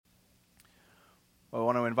Well, I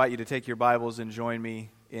want to invite you to take your Bibles and join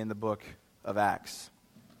me in the book of Acts.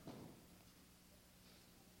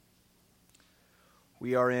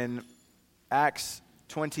 We are in Acts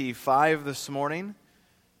 25 this morning.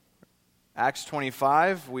 Acts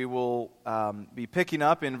 25, we will be picking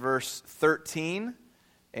up in verse 13,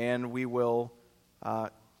 and we will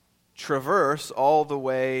traverse all the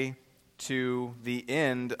way to the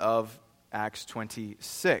end of Acts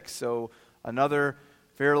 26. So another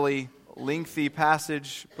fairly lengthy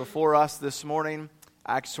passage before us this morning,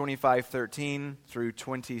 Acts 25:13 through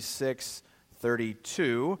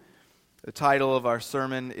 26:32. The title of our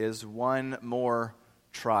sermon is One More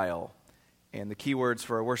Trial. And the key words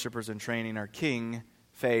for our worshipers in training are King,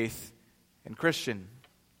 Faith, and Christian.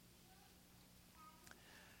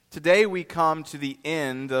 Today we come to the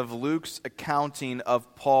end of Luke's accounting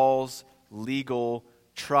of Paul's legal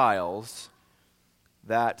trials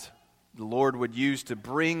that the Lord would use to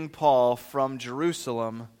bring Paul from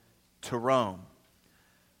Jerusalem to Rome.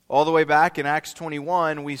 All the way back in Acts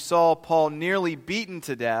 21, we saw Paul nearly beaten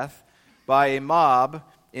to death by a mob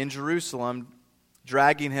in Jerusalem,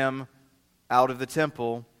 dragging him out of the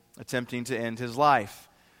temple, attempting to end his life.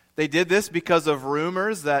 They did this because of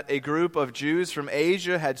rumors that a group of Jews from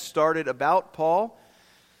Asia had started about Paul,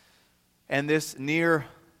 and this near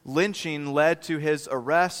lynching led to his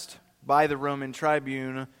arrest by the Roman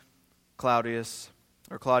tribune Claudius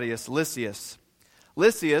Lysias.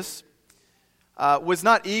 Lysias was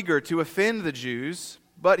not eager to offend the Jews,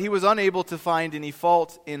 but he was unable to find any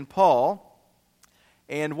fault in Paul.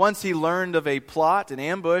 And once he learned of a plot, an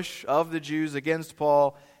ambush of the Jews against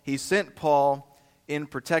Paul, he sent Paul in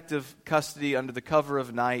protective custody under the cover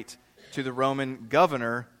of night to the Roman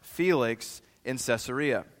governor, Felix, in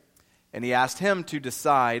Caesarea. And he asked him to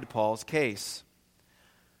decide Paul's case.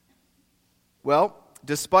 Well,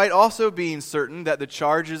 despite also being certain that the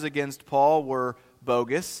charges against Paul were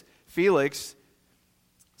bogus, Felix,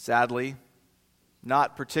 sadly,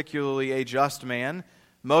 not particularly a just man,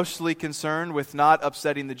 mostly concerned with not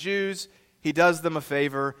upsetting the Jews, he does them a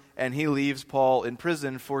favor and he leaves Paul in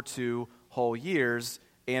prison for 2 whole years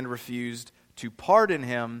and refused to pardon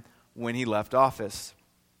him when he left office.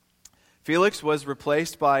 Felix was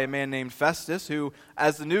replaced by a man named Festus, who,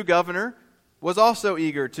 as the new governor, was also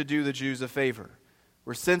eager to do the Jews a favor.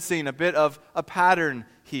 We're sensing a bit of a pattern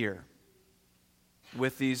here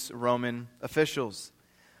with these Roman officials.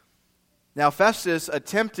 Now, Festus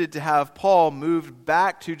attempted to have Paul moved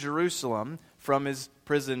back to Jerusalem from his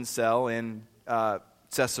prison cell in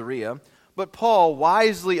Caesarea, but Paul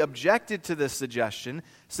wisely objected to this suggestion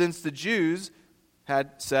since the Jews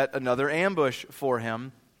had set another ambush for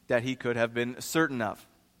him that he could have been certain of.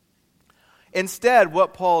 Instead,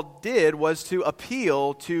 what Paul did was to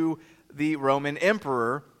appeal to the Roman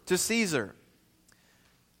emperor, to Caesar.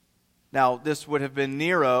 Now, this would have been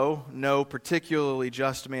Nero, no particularly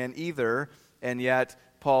just man either, and yet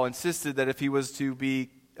Paul insisted that if he was to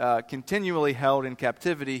be continually held in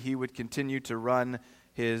captivity, he would continue to run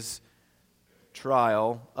his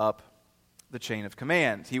trial up the chain of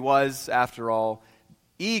command. He was, after all,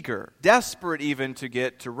 eager, desperate even to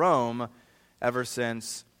get to Rome, ever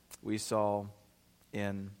since we saw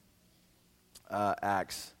in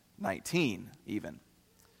Acts 19 even.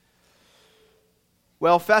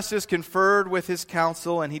 Well, Festus conferred with his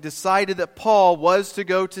council and he decided that Paul was to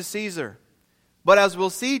go to Caesar. But as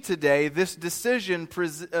we'll see today, this decision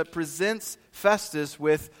presents Festus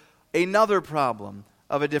with another problem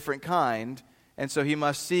of a different kind, and so he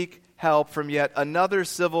must seek help from yet another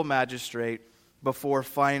civil magistrate before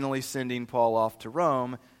finally sending Paul off to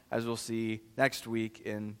Rome, as we'll see next week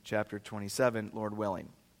in chapter 27, Lord willing.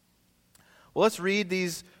 Well, let's read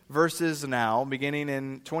these verses now, beginning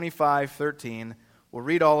in 25:13. We'll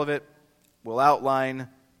read all of it, we'll outline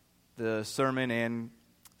the sermon, and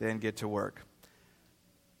then get to work.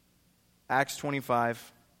 Acts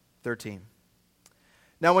 25:13.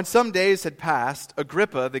 Now when some days had passed,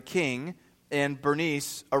 Agrippa the king and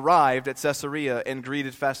Bernice arrived at Caesarea and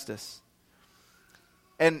greeted Festus.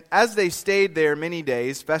 And as they stayed there many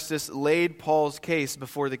days, Festus laid Paul's case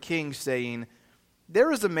before the king, saying,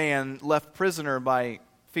 "There is a man left prisoner by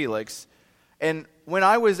Felix, and when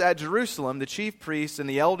I was at Jerusalem, the chief priests and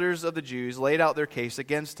the elders of the Jews laid out their case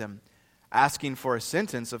against him, asking for a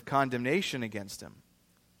sentence of condemnation against him.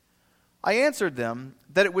 I answered them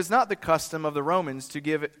that it was not the custom of the Romans to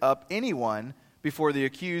give up anyone before the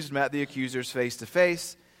accused met the accusers face to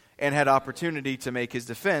face and had opportunity to make his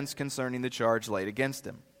defense concerning the charge laid against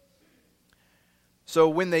him. So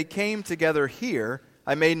when they came together here,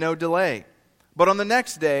 I made no delay, but on the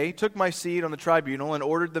next day took my seat on the tribunal and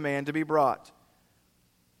ordered the man to be brought.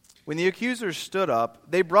 When the accusers stood up,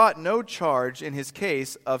 they brought no charge in his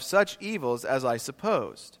case of such evils as I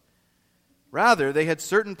supposed. Rather, they had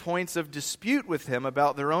certain points of dispute with him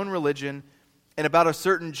about their own religion and about a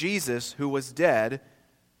certain Jesus who was dead,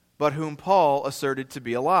 but whom Paul asserted to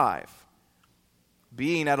be alive.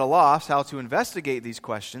 Being at a loss how to investigate these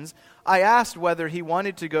questions, I asked whether he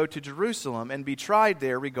wanted to go to Jerusalem and be tried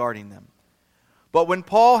there regarding them. But when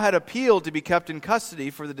Paul had appealed to be kept in custody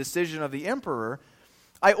for the decision of the emperor,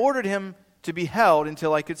 I ordered him to be held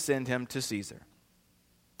until I could send him to Caesar.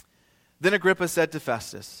 Then Agrippa said to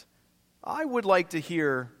Festus, I would like to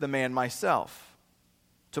hear the man myself.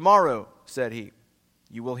 Tomorrow, said he,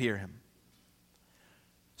 you will hear him.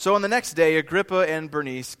 So on the next day, Agrippa and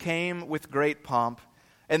Bernice came with great pomp,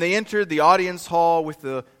 and they entered the audience hall with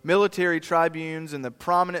the military tribunes and the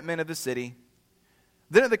prominent men of the city.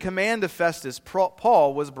 Then at the command of Festus,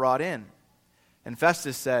 Paul was brought in. And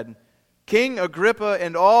Festus said, King Agrippa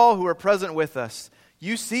and all who are present with us,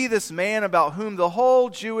 you see this man about whom the whole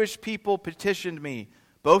Jewish people petitioned me,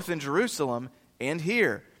 both in Jerusalem and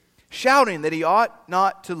here, shouting that he ought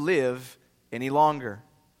not to live any longer.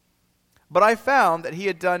 But I found that he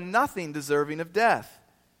had done nothing deserving of death,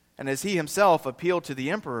 and as he himself appealed to the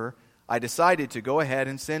emperor, I decided to go ahead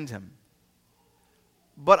and send him.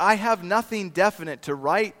 But I have nothing definite to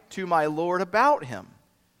write to my Lord about him.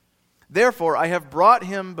 Therefore, I have brought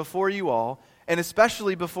him before you all, and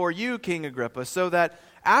especially before you, King Agrippa, so that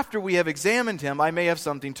after we have examined him, I may have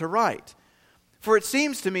something to write. For it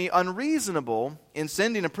seems to me unreasonable in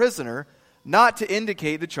sending a prisoner not to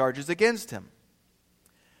indicate the charges against him.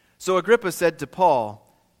 So Agrippa said to Paul,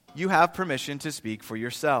 you have permission to speak for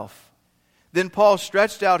yourself. Then Paul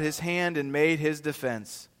stretched out his hand and made his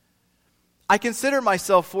defense. I consider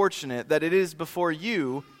myself fortunate that it is before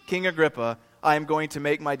you, King Agrippa, I am going to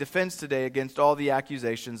make my defense today against all the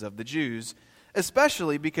accusations of the Jews,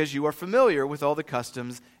 especially because you are familiar with all the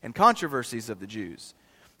customs and controversies of the Jews.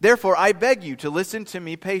 Therefore, I beg you to listen to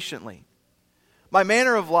me patiently. My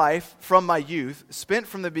manner of life from my youth, spent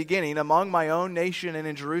from the beginning among my own nation and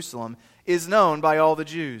in Jerusalem, is known by all the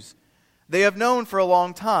Jews. They have known for a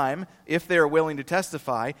long time, if they are willing to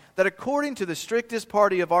testify, that according to the strictest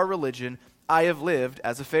party of our religion, I have lived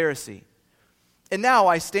as a Pharisee. And now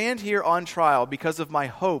I stand here on trial because of my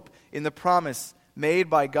hope in the promise made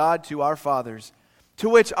by God to our fathers, to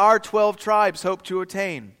which our 12 tribes hope to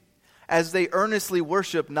attain, as they earnestly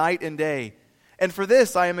worship night and day. And for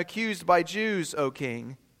this I am accused by Jews, O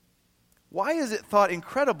king. Why is it thought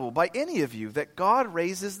incredible by any of you that God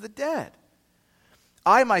raises the dead?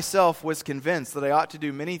 I myself was convinced that I ought to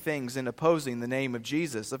do many things in opposing the name of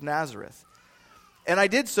Jesus of Nazareth. And I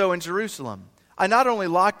did so in Jerusalem. I not only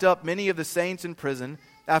locked up many of the saints in prison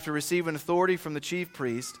after receiving authority from the chief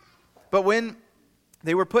priest, but when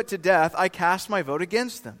they were put to death, I cast my vote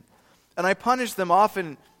against them. And I punished them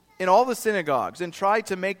often in all the synagogues and tried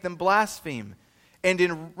to make them blaspheme. And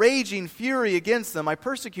in raging fury against them, I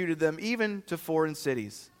persecuted them even to foreign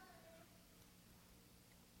cities.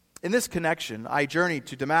 In this connection, I journeyed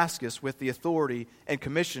to Damascus with the authority and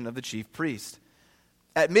commission of the chief priest.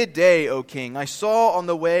 At midday, O king, I saw on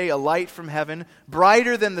the way a light from heaven,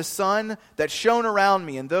 brighter than the sun, that shone around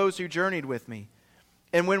me and those who journeyed with me.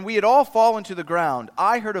 And when we had all fallen to the ground,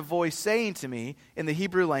 I heard a voice saying to me in the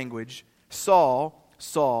Hebrew language, Saul,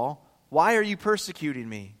 Saul, why are you persecuting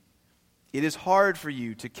me? It is hard for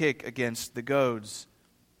you to kick against the goads.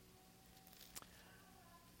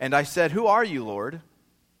 And I said, Who are you, Lord?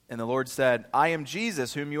 And the Lord said, I am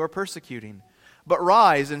Jesus whom you are persecuting. But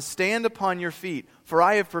rise and stand upon your feet, for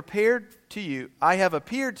I have appeared to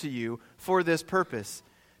you for this purpose,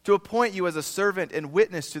 to appoint you as a servant and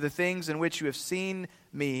witness to the things in which you have seen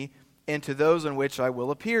me and to those in which I will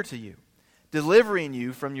appear to you, delivering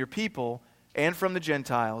you from your people and from the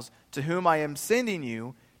Gentiles, to whom I am sending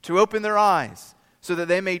you to open their eyes, so that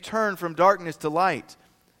they may turn from darkness to light,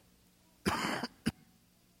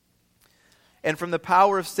 and from the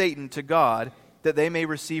power of Satan to God, that they may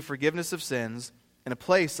receive forgiveness of sins and a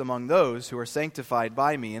place among those who are sanctified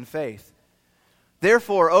by me in faith.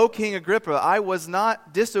 Therefore, O King Agrippa, I was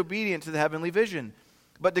not disobedient to the heavenly vision,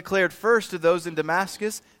 but declared first to those in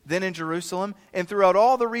Damascus, then in Jerusalem, and throughout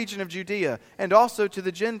all the region of Judea, and also to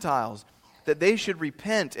the Gentiles, that they should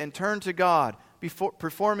repent and turn to God, before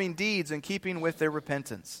performing deeds in keeping with their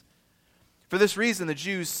repentance. For this reason, the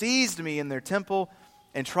Jews seized me in their temple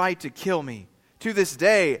and tried to kill me. To this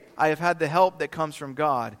day, I have had the help that comes from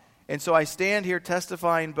God. And so I stand here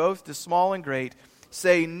testifying both to small and great,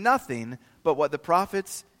 saying nothing but what the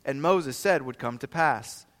prophets and Moses said would come to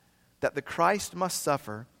pass, that the Christ must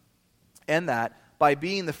suffer, and that, by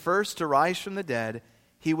being the first to rise from the dead,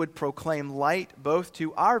 he would proclaim light both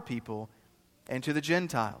to our people and to the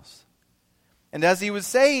Gentiles. And as he was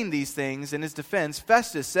saying these things in his defense,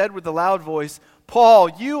 Festus said with a loud voice, Paul,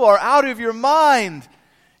 you are out of your mind.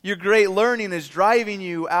 Your great learning is driving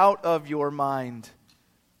you out of your mind.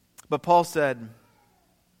 But Paul said,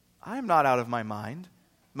 I am not out of my mind,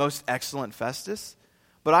 most excellent Festus,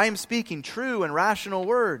 but I am speaking true and rational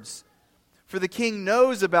words. For the king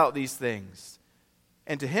knows about these things,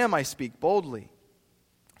 and to him I speak boldly.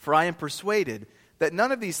 For I am persuaded that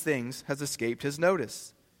none of these things has escaped his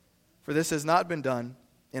notice. For this has not been done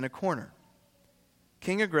in a corner.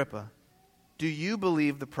 King Agrippa, do you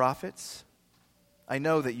believe the prophets? I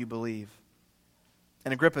know that you believe.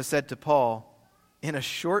 And Agrippa said to Paul, in a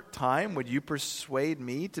short time would you persuade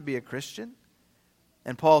me to be a Christian?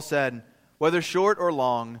 And Paul said, whether short or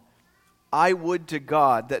long, I would to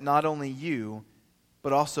God that not only you,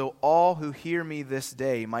 but also all who hear me this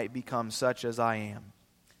day might become such as I am,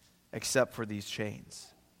 except for these chains.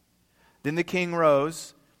 Then the king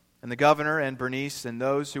rose, and the governor and Bernice and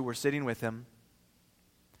those who were sitting with him.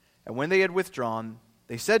 And when they had withdrawn,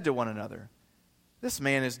 they said to one another, this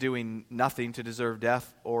man is doing nothing to deserve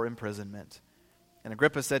death or imprisonment. And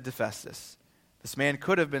Agrippa said to Festus, this man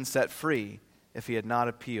could have been set free if he had not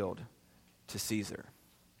appealed to Caesar.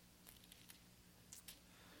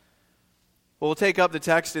 Well, we'll take up the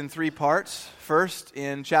text in three parts. First,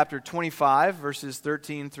 in chapter 25, verses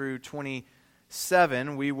 13 through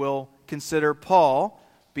 27, we will consider Paul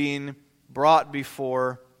being brought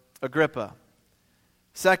before Agrippa.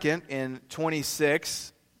 Second, in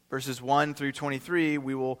 26, verses 1 through 23,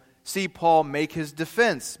 we will see Paul make his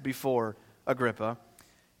defense before Agrippa.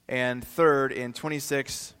 And third, in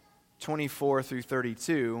 26, 24 through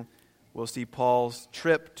 32, we'll see Paul's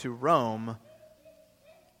trip to Rome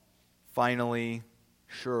finally,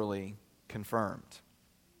 surely confirmed.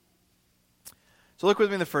 So look with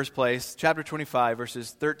me in the first place, chapter 25,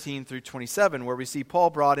 verses 13 through 27, where we see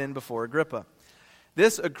Paul brought in before Agrippa.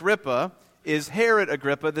 This Agrippa is Herod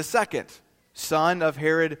Agrippa II, son of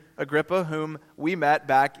Herod Agrippa, whom we met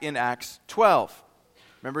back in Acts 12.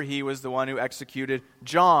 Remember, he was the one who executed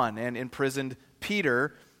John and imprisoned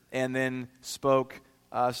Peter, and then spoke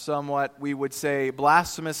somewhat, we would say,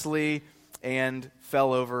 blasphemously, and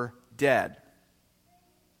fell over dead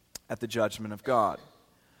at the judgment of God.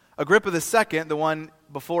 Agrippa II, the one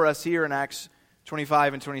before us here in Acts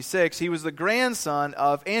 25 and 26, he was the grandson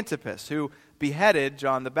of Antipas, who beheaded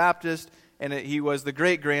John the Baptist, and he was the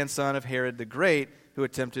great-grandson of Herod the Great, who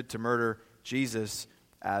attempted to murder Jesus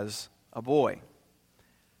as a boy.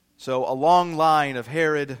 So a long line of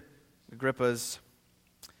Herods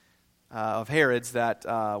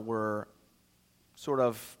that were sort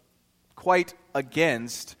of quite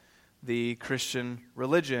against the Christian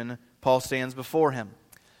religion. Paul stands before him.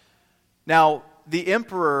 Now, the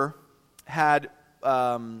emperor had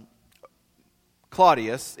Emperor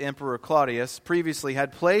Claudius previously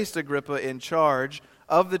had placed Agrippa in charge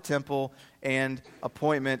of the temple and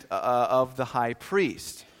appointment of the high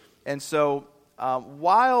priest. And so,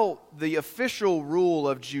 while the official rule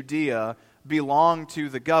of Judea belonged to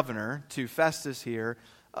the governor, to Festus here,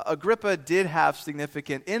 Agrippa did have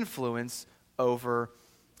significant influence over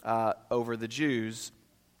the Jews.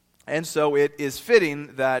 And so it is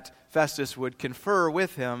fitting that Festus would confer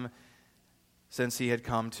with him since he had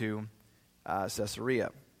come to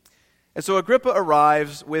Caesarea. And so Agrippa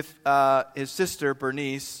arrives with his sister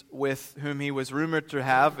Bernice, with whom he was rumored to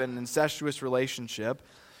have an incestuous relationship.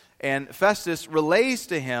 And Festus relays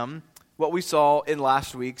to him what we saw in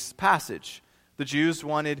last week's passage. The Jews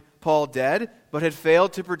wanted Paul dead, but had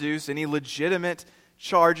failed to produce any legitimate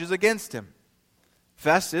charges against him.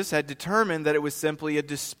 Festus had determined that it was simply a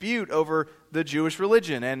dispute over the Jewish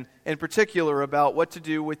religion, and in particular about what to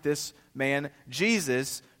do with this man,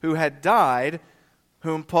 Jesus, who had died,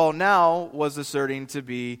 whom Paul now was asserting to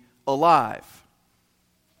be alive.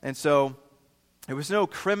 And so, it was no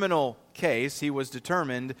criminal case. He was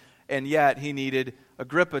determined, and yet he needed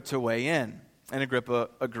Agrippa to weigh in, and Agrippa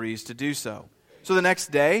agrees to do so. So the next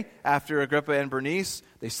day, after Agrippa and Bernice,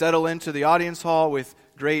 they settle into the audience hall with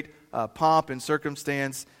great pomp and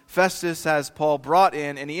circumstance. Festus has Paul brought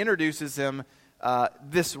in, and he introduces him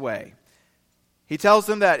this way. He tells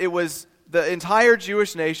them that it was the entire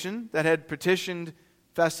Jewish nation that had petitioned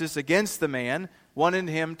Festus against the man, wanted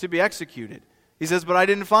him to be executed. He says, but I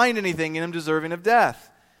didn't find anything in him deserving of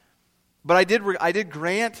death. But I did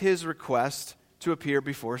grant his request to appear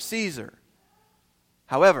before Caesar.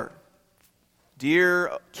 However,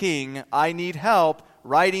 dear king, I need help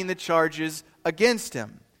writing the charges against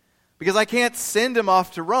him, because I can't send him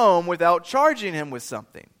off to Rome without charging him with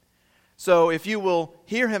something. So if you will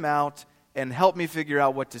hear him out and help me figure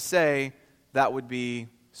out what to say, that would be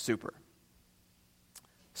super.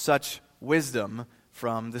 Such wisdom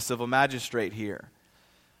from the civil magistrate here.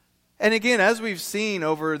 And again, as we've seen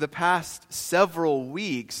over the past several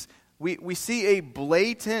weeks, we see a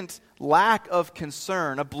blatant lack of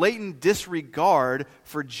concern, a blatant disregard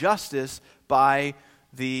for justice by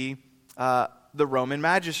the Roman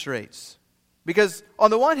magistrates. Because on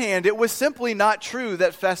the one hand, it was simply not true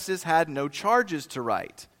that Festus had no charges to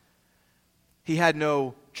write. He had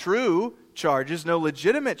no true charges, no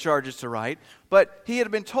legitimate charges to write, but he had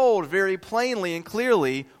been told very plainly and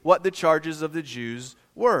clearly what the charges of the Jews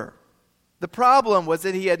were. The problem was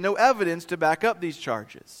that he had no evidence to back up these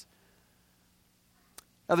charges.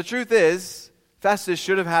 Now the truth is, Festus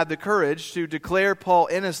should have had the courage to declare Paul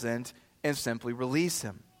innocent and simply release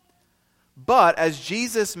him. But as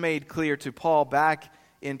Jesus made clear to Paul back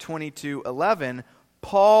in 22:11,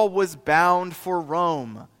 Paul was bound for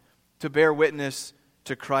Rome to bear witness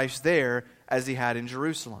to Christ there as he had in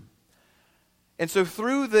Jerusalem. And so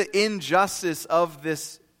through the injustice of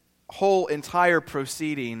this whole entire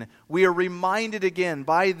proceeding, we are reminded again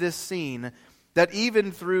by this scene that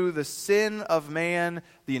even through the sin of man,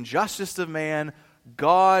 the injustice of man,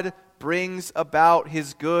 God brings about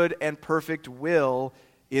his good and perfect will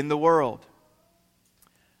in the world.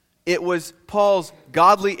 It was Paul's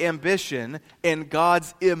godly ambition and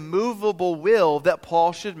God's immovable will that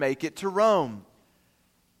Paul should make it to Rome,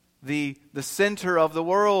 the center of the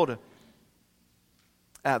world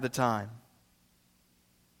at the time.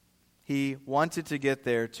 He wanted to get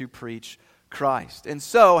there to preach Christ. And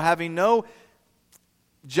so, having no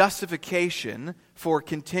justification for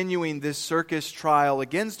continuing this circus trial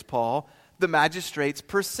against Paul, the magistrates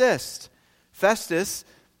persist. Festus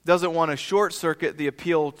doesn't want to short-circuit the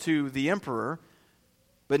appeal to the emperor,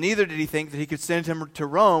 but neither did he think that he could send him to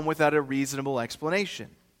Rome without a reasonable explanation.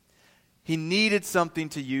 He needed something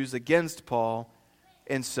to use against Paul,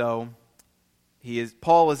 and so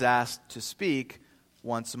Paul is asked to speak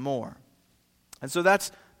once more. And so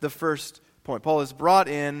that's the first point. Paul is brought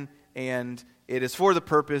in, and it is for the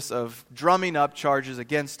purpose of drumming up charges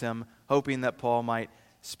against him, hoping that Paul might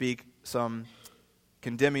speak some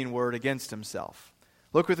condemning word against himself.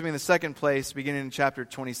 Look with me in the second place, beginning in chapter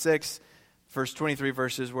 26, first 23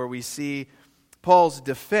 verses, where we see Paul's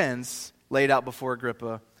defense laid out before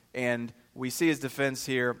Agrippa, and we see his defense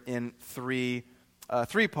here in three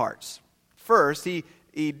parts. First, he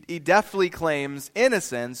deftly claims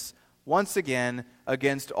innocence once again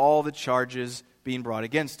against all the charges being brought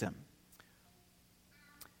against him.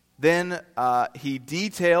 Then he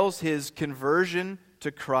details his conversion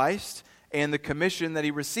to Christ and the commission that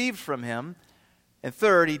he received from him. And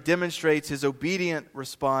third, he demonstrates his obedient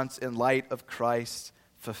response in light of Christ's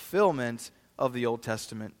fulfillment of the Old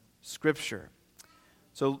Testament Scripture.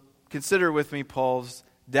 So consider with me Paul's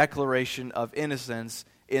declaration of innocence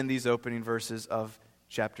in these opening verses of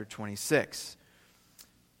chapter 26.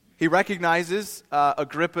 He recognizes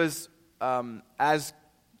Agrippa's as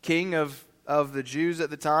king of the Jews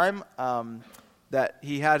at the time, that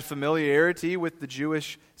he had familiarity with the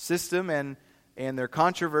Jewish system and their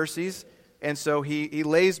controversies. And so he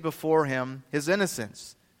lays before him his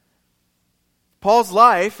innocence. Paul's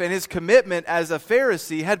life and his commitment as a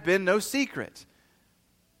Pharisee had been no secret.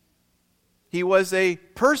 He was a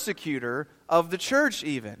persecutor of the church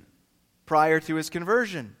even prior to his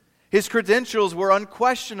conversion. His credentials were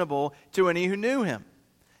unquestionable to any who knew him.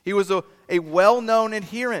 He was a well-known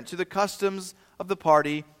adherent to the customs of the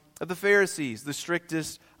party of the Pharisees, the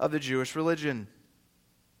strictest of the Jewish religion.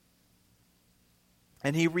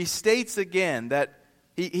 And he restates again that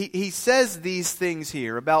he says these things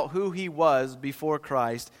here about who he was before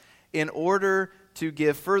Christ in order to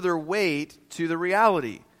give further weight to the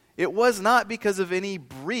reality. It was not because of any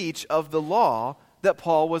breach of the law that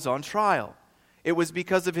Paul was on trial. It was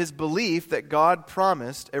because of his belief that God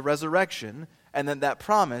promised a resurrection and that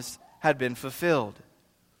promise had been fulfilled.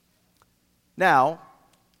 Now,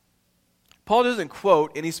 Paul doesn't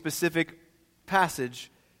quote any specific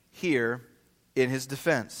passage here in his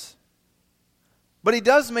defense. But he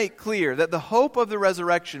does make clear that the hope of the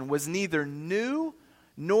resurrection was neither new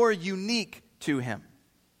nor unique to him.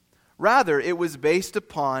 Rather, it was based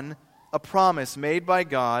upon a promise made by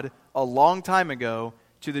God a long time ago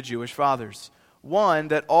to the Jewish fathers. One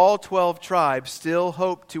that all 12 tribes still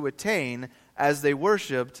hoped to attain as they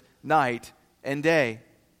worshiped night and day.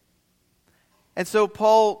 And so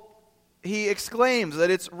Paul, he exclaims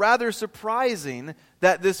that it's rather surprising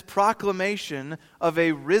that this proclamation of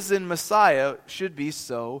a risen Messiah should be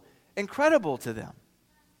so incredible to them.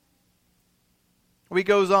 He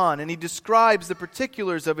goes on and he describes the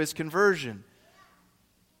particulars of his conversion.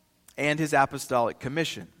 and his apostolic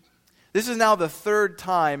commission. This is now the third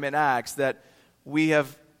time in Acts that we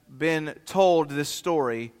have been told this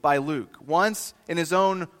story by Luke. Once in his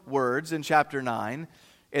own words in chapter 9,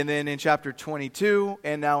 and then in chapter 22,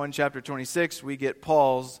 and now in chapter 26, we get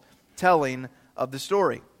Paul's telling of the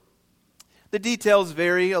story. The details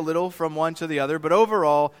vary a little from one to the other, but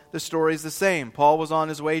overall, the story is the same. Paul was on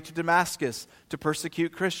his way to Damascus to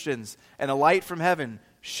persecute Christians, and a light from heaven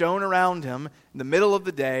shone around him in the middle of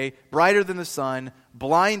the day, brighter than the sun,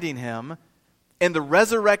 blinding him, and the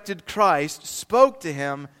resurrected Christ spoke to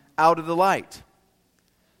him out of the light.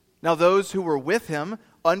 Now those who were with him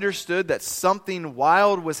understood that something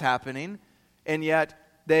wild was happening, and yet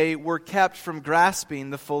they were kept from grasping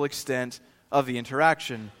the full extent of the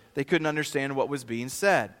interaction. They couldn't understand what was being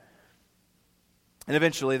said. And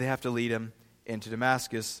eventually they have to lead him into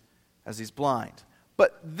Damascus as he's blind.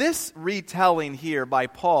 But this retelling here by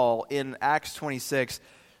Paul in Acts 26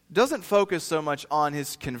 doesn't focus so much on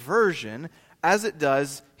his conversion as it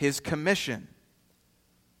does his commission.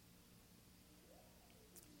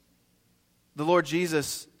 The Lord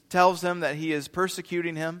Jesus tells him that he is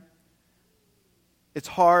persecuting him. It's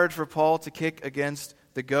hard for Paul to kick against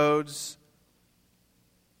the goads.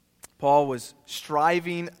 Paul was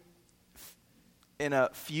striving in a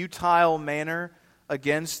futile manner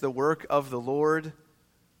against the work of the Lord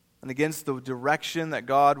and against the direction that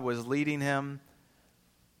God was leading him.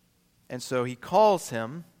 And so he calls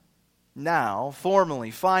him now,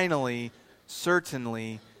 formally, finally,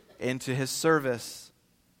 certainly, into his service.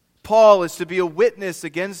 Paul is to be a witness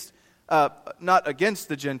against, not against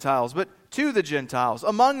the Gentiles, but to the Gentiles,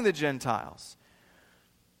 among the Gentiles,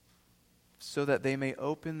 so that they may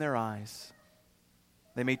open their eyes.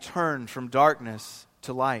 They may turn from darkness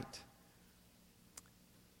to light.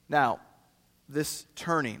 Now, this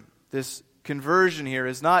turning, this conversion here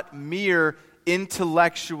is not mere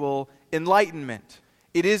intellectual enlightenment.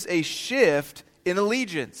 It is a shift in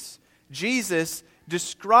allegiance. Jesus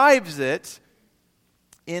describes it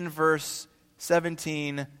in verse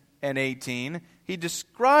 17 and 18. He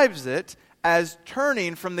describes it as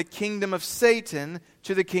turning from the kingdom of Satan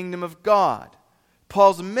to the kingdom of God.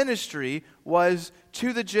 Paul's ministry was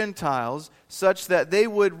to the Gentiles such that they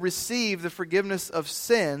would receive the forgiveness of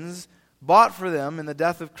sins bought for them in the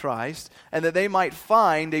death of Christ, and that they might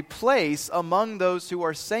find a place among those who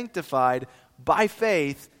are sanctified by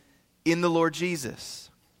faith in the Lord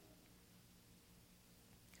Jesus.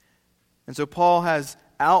 And so Paul has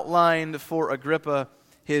outlined for Agrippa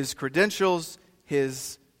his credentials,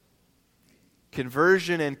 his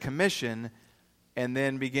conversion and commission, and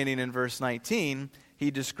then beginning in verse 19,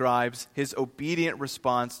 he describes his obedient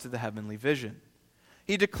response to the heavenly vision.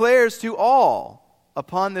 He declares to all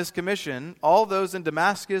upon this commission, all those in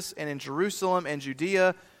Damascus and in Jerusalem and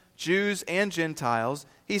Judea, Jews and Gentiles,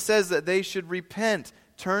 he says that they should repent,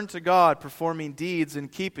 turn to God, performing deeds in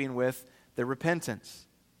keeping with their repentance.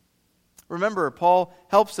 Remember, Paul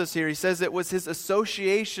helps us here. He says it was his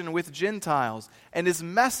association with Gentiles and his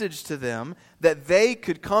message to them that they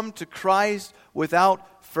could come to Christ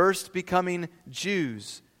without first becoming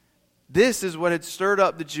Jews. This is what had stirred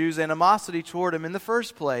up the Jews' animosity toward him in the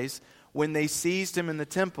first place when they seized him in the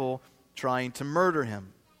temple trying to murder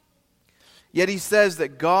him. Yet he says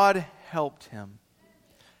that God helped him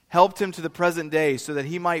to the present day so that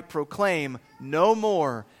he might proclaim no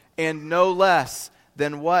more and no less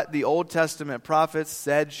than what the Old Testament prophets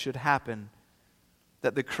said should happen,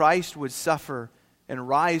 that the Christ would suffer and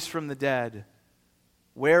rise from the dead,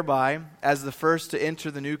 whereby, as the first to enter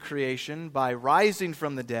the new creation, by rising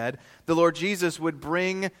from the dead, the Lord Jesus would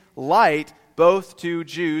bring light both to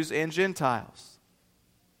Jews and Gentiles.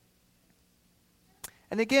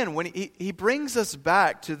 And again, when he brings us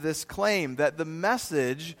back to this claim that the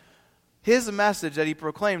message, his message that he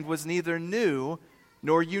proclaimed, was neither new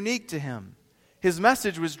nor unique to him. His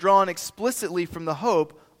message was drawn explicitly from the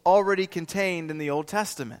hope already contained in the Old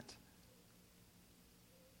Testament.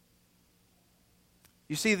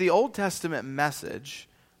 You see, the Old Testament message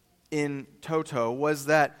in toto was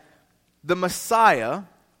that the Messiah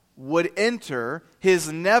would enter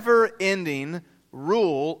his never-ending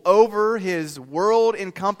rule over his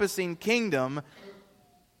world-encompassing kingdom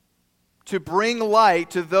to bring light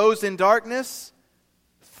to those in darkness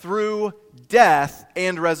through death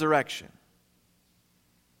and resurrection.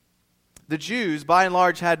 The Jews, by and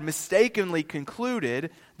large, had mistakenly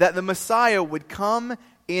concluded that the Messiah would come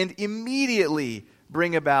and immediately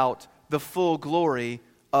bring about the full glory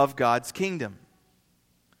of God's kingdom.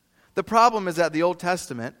 The problem is that the Old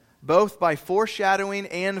Testament, both by foreshadowing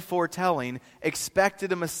and foretelling,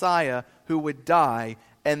 expected a Messiah who would die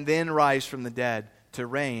and then rise from the dead to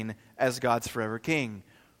reign as God's forever king.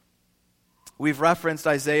 We've referenced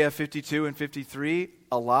Isaiah 52 and 53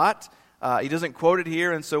 a lot. He doesn't quote it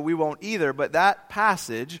here, and so we won't either. But that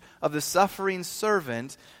passage of the suffering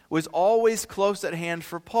servant was always close at hand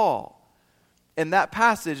for Paul. And that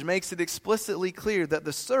passage makes it explicitly clear that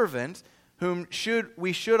the servant, whom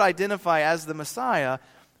we should identify as the Messiah,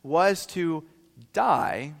 was to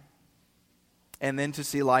die and then to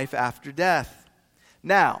see life after death.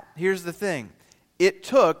 Now, here's the thing. It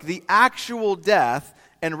took the actual death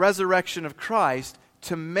and resurrection of Christ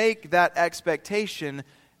to make that expectation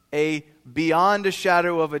a beyond a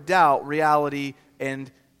shadow of a doubt reality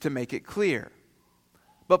and to make it clear.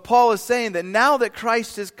 But Paul is saying that now that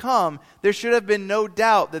Christ has come, there should have been no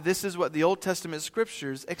doubt that this is what the Old Testament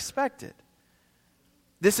Scriptures expected.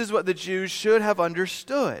 This is what the Jews should have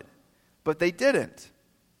understood, but they didn't.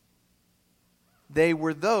 They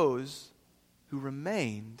were those who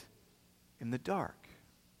remained in the dark.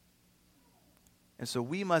 And so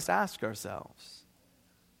we must ask ourselves,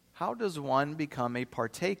 how does one become a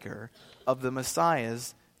partaker of the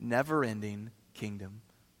Messiah's never-ending kingdom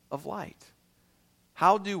of light?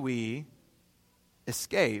 How do we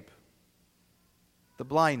escape the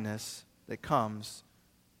blindness that comes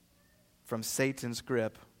from Satan's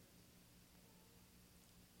grip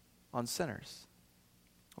on sinners?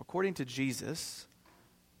 According to Jesus,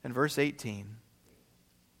 in verse 18,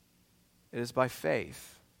 it is by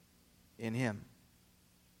faith in Him.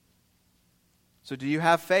 So do you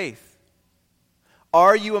have faith?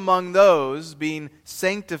 Are you among those being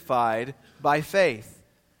sanctified by faith?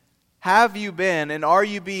 Have you been and are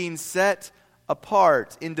you being set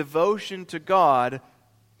apart in devotion to God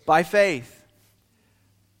by faith?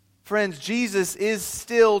 Friends, Jesus is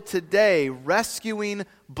still today rescuing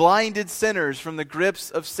blinded sinners from the grips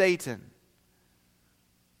of Satan.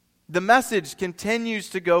 The message continues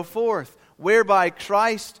to go forth, whereby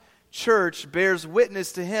Christ's church bears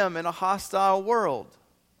witness to Him in a hostile world.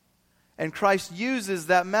 And Christ uses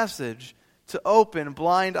that message to open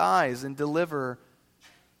blind eyes and deliver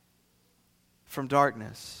from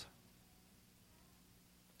darkness.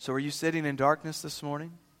 So are you sitting in darkness this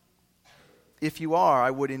morning? If you are,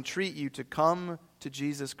 I would entreat you to come to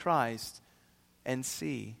Jesus Christ and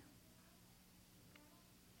see.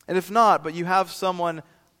 And if not, but you have someone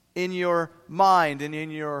in your mind and in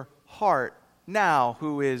your heart now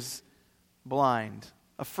who is blind,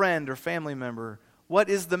 a friend or family member, what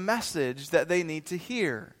is the message that they need to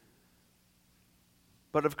hear?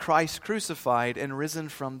 But of Christ crucified and risen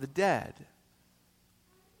from the dead.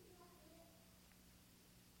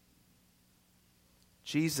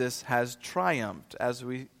 Jesus has triumphed, as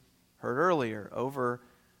we heard earlier, over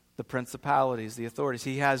the principalities, the authorities.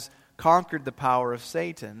 He has conquered the power of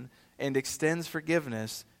Satan and extends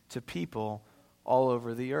forgiveness to people all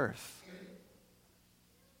over the earth.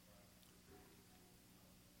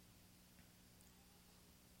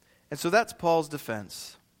 And so that's Paul's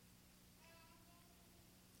defense.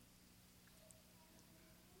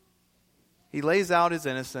 He lays out his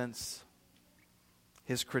innocence,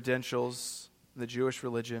 his credentials, the Jewish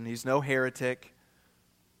religion. He's no heretic.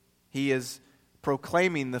 He is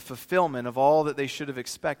proclaiming the fulfillment of all that they should have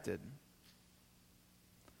expected.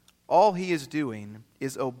 All he is doing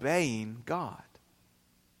is obeying God.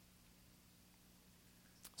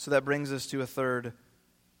 So that brings us to a third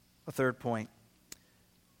point,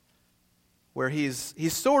 where he's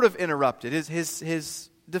sort of interrupted. His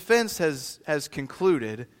defense has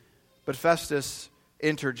concluded, but Festus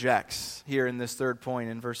interjects here in this third point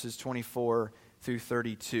in verses 24 through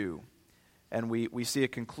 32. And we see a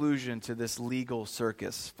conclusion to this legal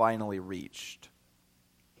circus finally reached.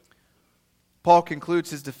 Paul concludes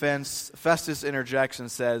his defense. Festus interjects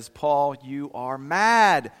and says, Paul, you are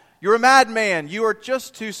mad. You're a madman. You are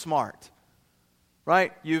just too smart.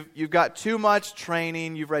 Right? You've got too much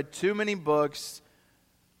training. You've read too many books.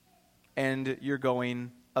 And you're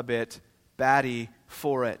going a bit batty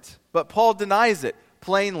for it. But Paul denies it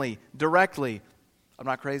plainly, directly. I'm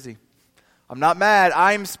not crazy. I'm not mad.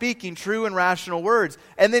 I'm speaking true and rational words.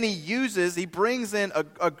 And then he brings in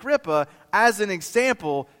Agrippa as an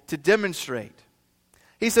example to demonstrate.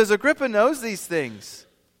 He says, Agrippa knows these things.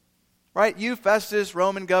 Right? You, Festus,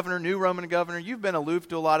 Roman governor, new Roman governor, you've been aloof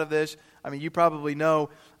to a lot of this. I mean, you probably know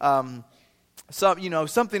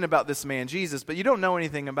something about this man, Jesus, but you don't know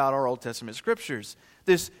anything about our Old Testament scriptures.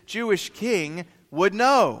 This Jewish king would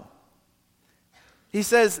know. He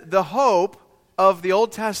says, the hope of the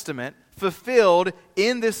Old Testament fulfilled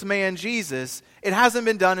in this man Jesus, it hasn't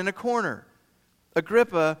been done in a corner.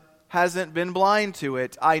 Agrippa hasn't been blind to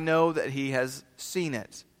it. I know that he has seen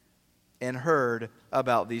it and heard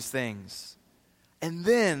about these things. And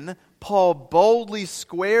then Paul boldly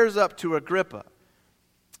squares up to Agrippa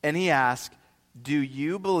and he asks, Do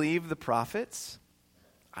you believe the prophets?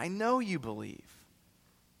 I know you believe.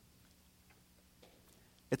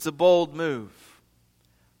 It's a bold move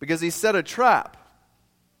because he set a trap.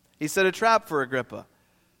 He set a trap for Agrippa.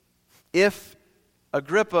 If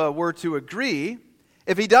Agrippa were to agree,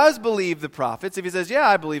 if he does believe the prophets, if he says, yeah,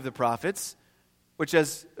 I believe the prophets, which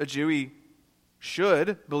as a Jew he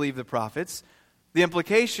should believe the prophets, the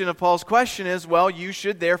implication of Paul's question is, well, you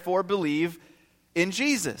should therefore believe in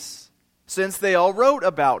Jesus, since they all wrote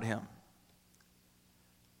about him.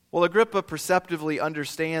 Well, Agrippa perceptively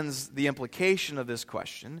understands the implication of this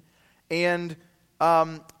question, and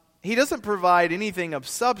he doesn't provide anything of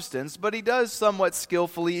substance, but he does somewhat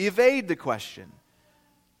skillfully evade the question.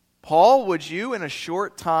 Paul, would you in a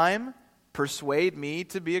short time persuade me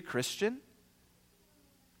to be a Christian?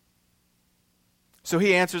 So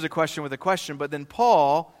he answers a question with a question, but then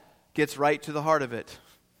Paul gets right to the heart of it.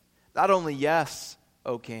 Not only yes,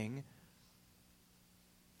 O king,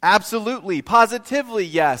 absolutely, positively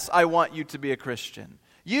yes, I want you to be a Christian.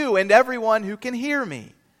 You and everyone who can hear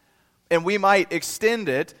me. And we might extend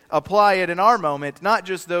it, apply it in our moment, not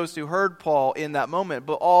just those who heard Paul in that moment,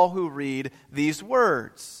 but all who read these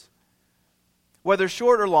words. Whether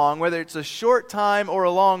short or long, whether it's a short time or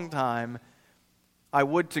a long time, I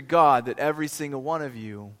would to God that every single one of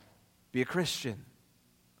you be a Christian,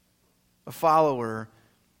 a follower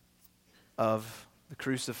of the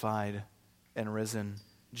crucified and risen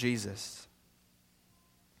Jesus.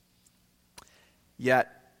 Yet,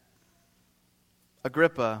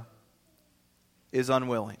 Agrippa is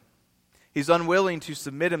unwilling. He's unwilling to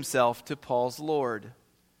submit himself to Paul's Lord.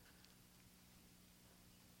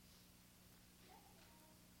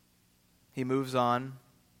 He moves on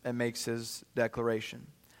and makes his declaration.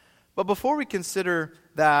 But before we consider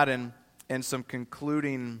that and some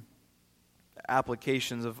concluding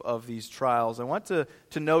applications of these trials, I want to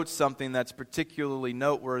note something that's particularly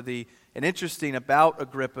noteworthy and interesting about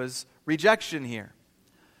Agrippa's rejection here.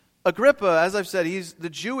 Agrippa, as I've said, he's the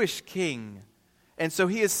Jewish king. And so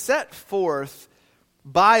he is set forth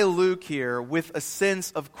by Luke here with a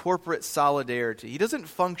sense of corporate solidarity. He doesn't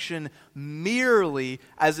function merely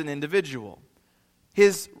as an individual.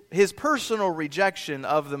 His personal rejection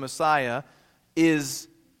of the Messiah is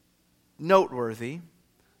noteworthy,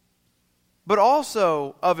 but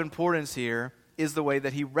also of importance here is the way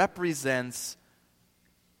that he represents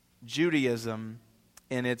Judaism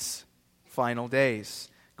in its final days.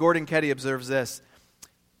 Gordon Ketty observes this: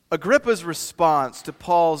 Agrippa's response to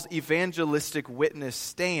Paul's evangelistic witness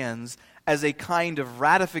stands as a kind of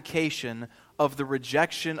ratification of the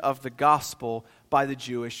rejection of the gospel by the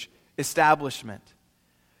Jewish establishment.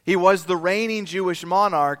 He was the reigning Jewish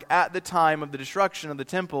monarch at the time of the destruction of the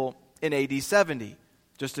temple in AD 70,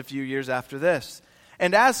 just a few years after this.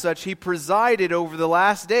 And as such, he presided over the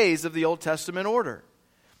last days of the Old Testament order.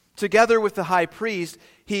 Together with the high priest,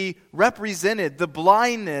 he represented the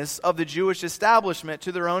blindness of the Jewish establishment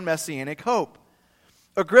to their own messianic hope.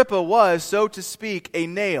 Agrippa was, so to speak, a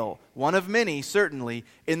nail, one of many certainly,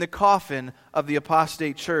 in the coffin of the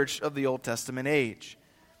apostate church of the Old Testament age.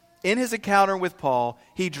 In his encounter with Paul,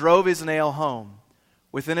 he drove his nail home.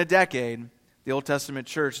 Within a decade, the Old Testament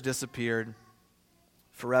church disappeared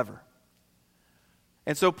forever.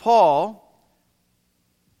 And so Paul,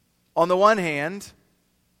 on the one hand,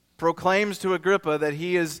 proclaims to Agrippa that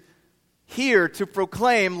he is here to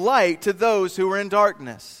proclaim light to those who are in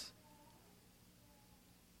darkness,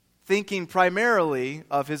 thinking primarily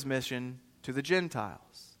of his mission to the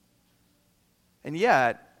Gentiles. And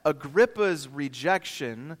yet, Agrippa's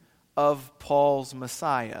rejection of Paul's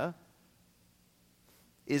Messiah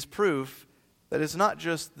is proof that it's not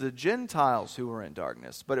just the Gentiles who were in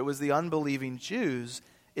darkness, but it was the unbelieving Jews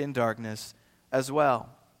in darkness as well.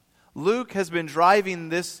 Luke has been driving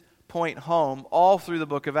this point home all through the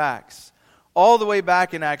book of Acts. All the way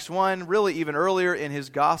back in Acts 1, really even earlier in his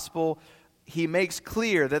gospel, he makes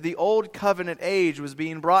clear that the old covenant age was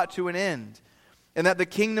being brought to an end, and that the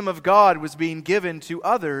kingdom of God was being given to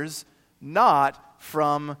others, not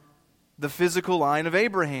from the physical line of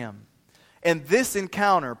Abraham. And this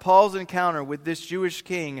encounter, Paul's encounter with this Jewish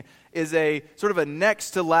king, is a sort of a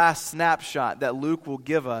next to last snapshot that Luke will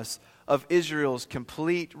give us of Israel's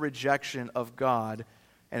complete rejection of God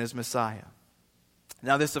and his Messiah.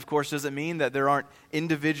 Now, this, of course, doesn't mean that there aren't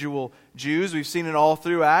individual Jews. We've seen it all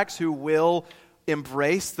through Acts who will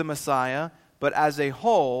embrace the Messiah, but as a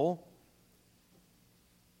whole,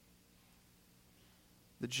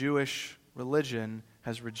 the Jewish religion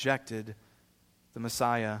has rejected the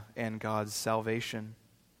Messiah and God's salvation.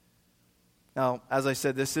 Now, as I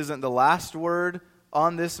said, this isn't the last word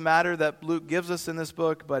on this matter that Luke gives us in this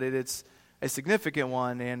book, but it's a significant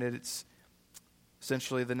one, and it's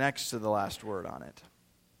essentially the next to the last word on it.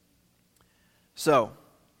 So,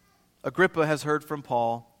 Agrippa has heard from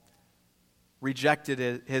Paul,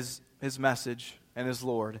 rejected his message and his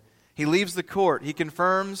Lord. He leaves the court. He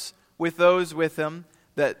confirms with those with him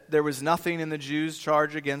that there was nothing in the Jews'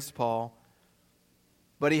 charge against Paul,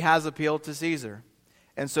 but he has appealed to Caesar.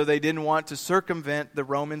 And so they didn't want to circumvent the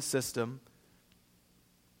Roman system.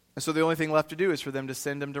 And so the only thing left to do is for them to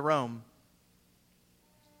send him to Rome,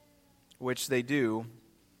 which they do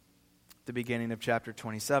at the beginning of chapter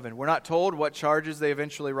 27. We're not told what charges they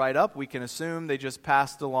eventually write up. We can assume they just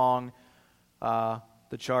passed along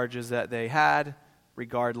the charges that they had,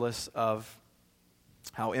 regardless of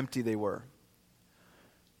how empty they were.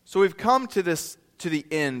 So we've come to the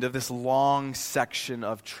end of this long section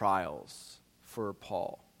of trials for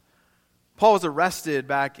Paul. Paul was arrested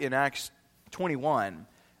back in Acts 21,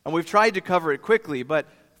 and we've tried to cover it quickly, but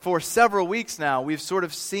for several weeks now, we've sort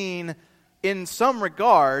of seen, in some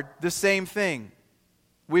regard, the same thing.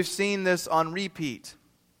 We've seen this on repeat.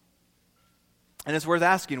 And it's worth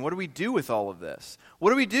asking, what do we do with all of this? What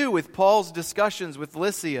do we do with Paul's discussions with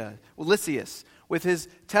Lysias, with his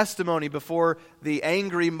testimony before the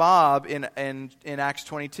angry mob in Acts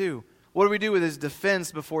 22? What do we do with his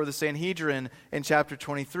defense before the Sanhedrin in chapter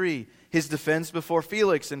 23? His defense before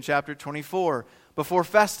Felix in chapter 24? Before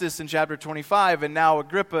Festus in chapter 25? And now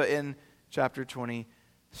Agrippa in chapter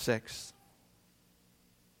 26?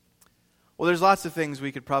 Well, there's lots of things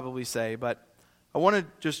we could probably say, but I want to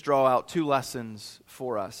just draw out two lessons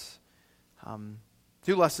for us.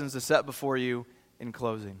 Two lessons to set before you in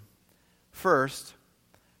closing. First,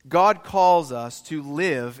 God calls us to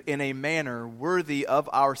live in a manner worthy of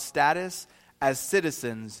our status as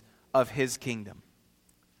citizens of His kingdom.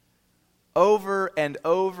 Over and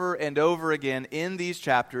over and over again in these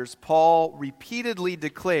chapters, Paul repeatedly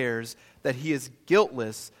declares that he is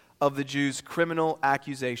guiltless of the Jews' criminal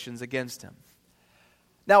accusations against him.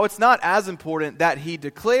 Now, it's not as important that he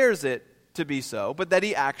declares it to be so, but that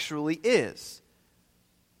he actually is.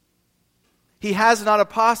 He has not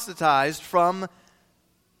apostatized from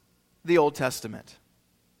the Old Testament,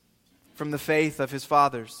 from the faith of his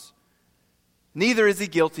fathers. Neither is he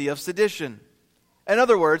guilty of sedition. In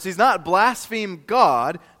other words, he's not blasphemed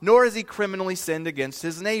God, nor has he criminally sinned against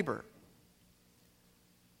his neighbor.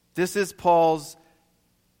 This is Paul's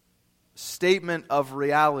statement of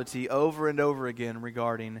reality over and over again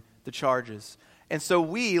regarding the charges. And so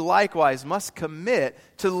we likewise must commit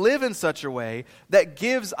to live in such a way that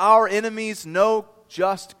gives our enemies no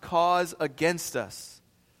just cause against us.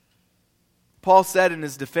 Paul said in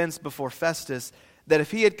his defense before Festus that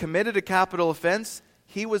if he had committed a capital offense,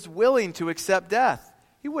 he was willing to accept death.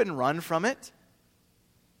 He wouldn't run from it.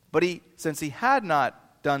 But since he had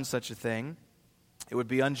not done such a thing, it would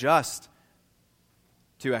be unjust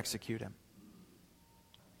to execute him.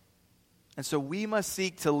 And so we must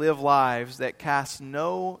seek to live lives that cast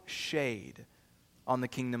no shade on the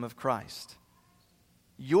kingdom of Christ.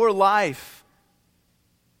 Your life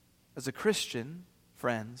as a Christian,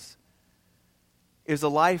 friends, is a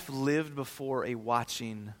life lived before a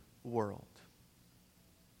watching world.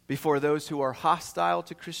 Before those who are hostile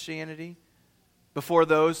to Christianity, before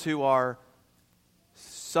those who are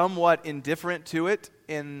somewhat indifferent to it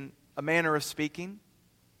in a manner of speaking,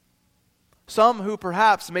 some who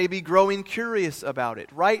perhaps may be growing curious about it.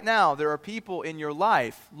 Right now, there are people in your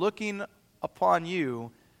life looking upon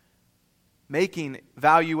you, making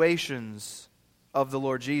valuations of the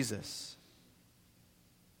Lord Jesus.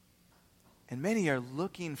 And many are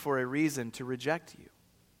looking for a reason to reject you.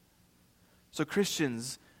 So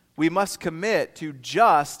Christians, we must commit to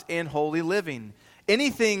just and holy living.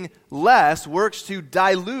 Anything less works to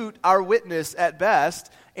dilute our witness at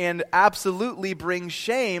best and absolutely bring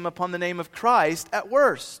shame upon the name of Christ at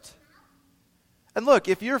worst. And look,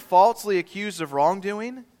 if you're falsely accused of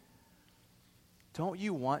wrongdoing, don't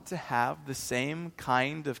you want to have the same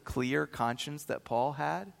kind of clear conscience that Paul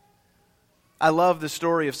had? I love the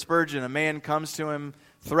story of Spurgeon. A man comes to him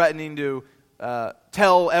threatening to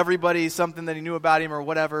tell everybody something that he knew about him or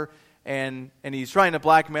whatever, and he's trying to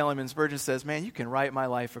blackmail him, and Spurgeon says, "Man, you can write my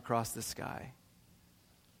life across the sky."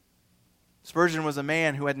 Spurgeon was a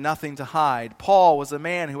man who had nothing to hide. Paul was a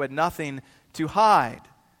man who had nothing to hide.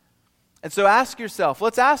 And so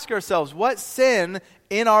let's ask ourselves, what sin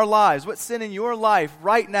in our lives, what sin in your life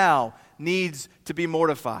right now needs to be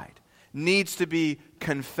mortified, needs to be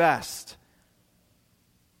confessed?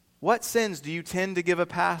 What sins do you tend to give a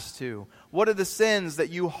pass to? What are the sins that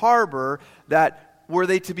you harbor that, were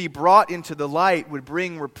they to be brought into the light, would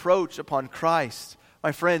bring reproach upon Christ?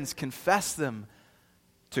 My friends, confess them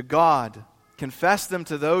to God. Confess them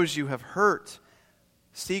to those you have hurt.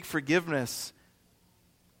 Seek forgiveness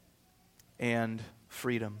and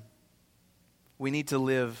freedom. We need to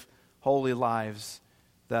live holy lives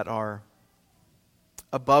that are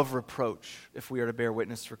above reproach if we are to bear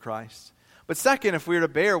witness for Christ. But second, if we are to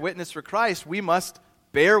bear witness for Christ, we must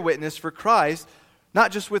bear witness for Christ,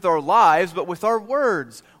 not just with our lives, but with our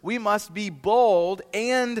words. We must be bold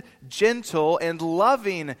and gentle and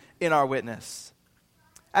loving in our witness.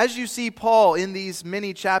 As you see Paul in these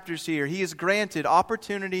many chapters here, he is granted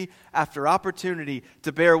opportunity after opportunity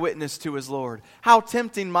to bear witness to his Lord. How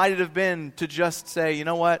tempting might it have been to just say, you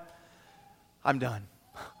know what? I'm done.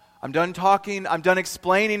 I'm done talking. I'm done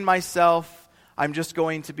explaining myself. I'm just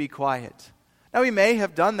going to be quiet. Now, he may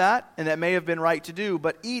have done that, and that may have been right to do,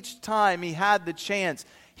 but each time he had the chance,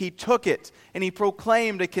 he took it, and he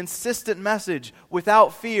proclaimed a consistent message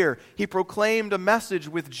without fear. He proclaimed a message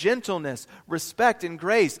with gentleness, respect, and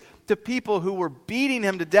grace to people who were beating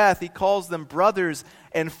him to death. He calls them brothers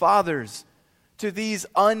and fathers. To these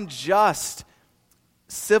unjust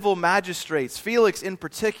civil magistrates, Felix in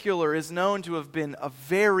particular is known to have been a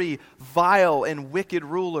very vile and wicked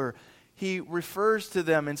ruler. He refers to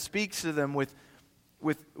them and speaks to them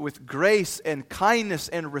with grace and kindness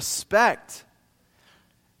and respect.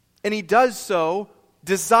 And he does so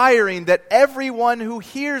desiring that everyone who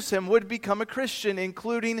hears him would become a Christian,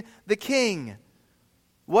 including the king.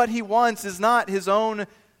 What he wants is not his own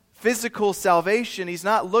physical salvation. He's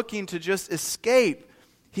not looking to just escape.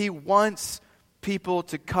 He wants people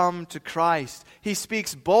to come to Christ. He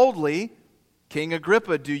speaks boldly. King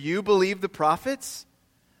Agrippa, do you believe the prophets?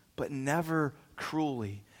 But never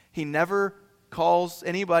cruelly. He never calls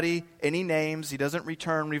anybody any names. He doesn't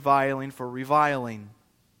return reviling for reviling.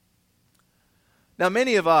 Now,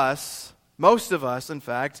 many of us, most of us, in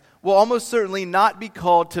fact, will almost certainly not be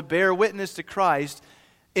called to bear witness to Christ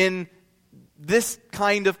in this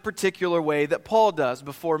kind of particular way that Paul does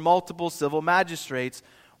before multiple civil magistrates,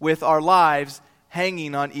 with our lives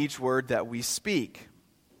hanging on each word that we speak.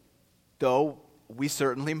 Though we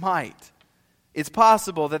certainly might. It's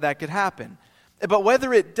possible that that could happen. But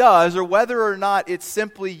whether it does, or whether or not it's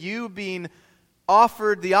simply you being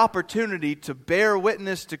offered the opportunity to bear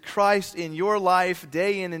witness to Christ in your life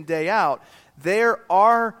day in and day out, there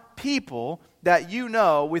are people that you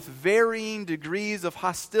know with varying degrees of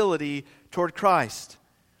hostility toward Christ.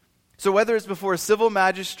 So whether it's before a civil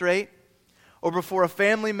magistrate, or before a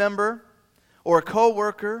family member, or a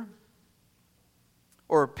co-worker,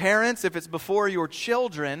 or parents, if it's before your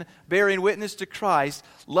children bearing witness to Christ,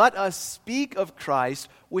 let us speak of Christ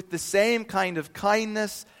with the same kind of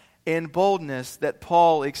kindness and boldness that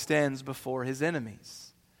Paul extends before his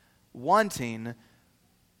enemies, wanting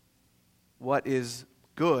what is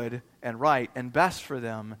good and right and best for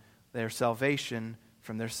them, their salvation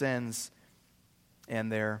from their sins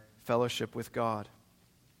and their fellowship with God.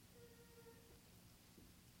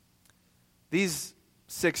 These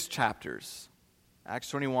 6 chapters, Acts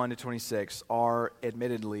 21 to 26, are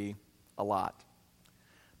admittedly a lot.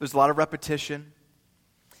 There's a lot of repetition.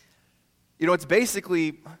 You know, it's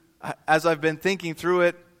basically, as I've been thinking through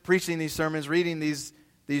it, preaching these sermons, reading these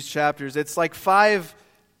chapters, it's like 5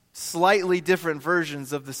 slightly different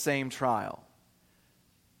versions of the same trial.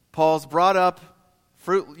 Paul's brought up,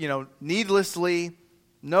 needlessly,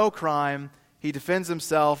 no crime. He defends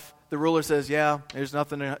himself. The ruler says, yeah, there's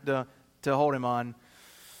nothing to hold him on.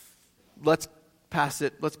 Let's pass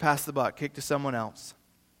it. Let's pass the buck. Kick to someone else.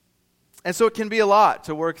 And so it can be a lot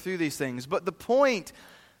to work through these things. But the point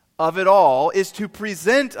of it all is to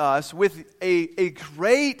present us with a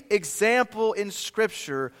great example in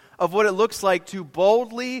Scripture of what it looks like to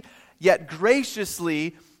boldly yet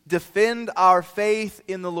graciously defend our faith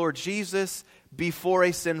in the Lord Jesus before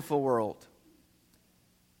a sinful world.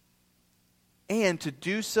 And to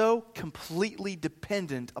do so completely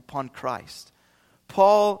dependent upon Christ.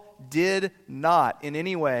 Paul did not in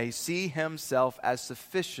any way see himself as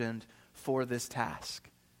sufficient for this task.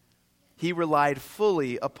 He relied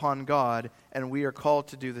fully upon God, and we are called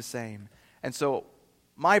to do the same. And so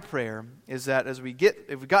my prayer is that if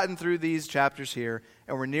we've gotten through these chapters here,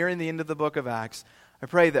 and we're nearing the end of the book of Acts, I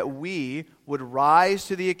pray that we would rise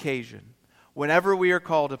to the occasion whenever we are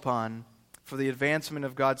called upon for the advancement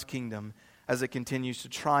of God's kingdom as it continues to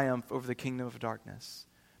triumph over the kingdom of darkness.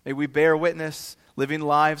 May we bear witness, living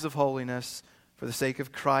lives of holiness for the sake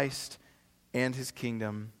of Christ and His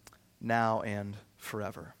kingdom now and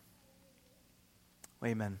forever.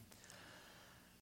 Amen.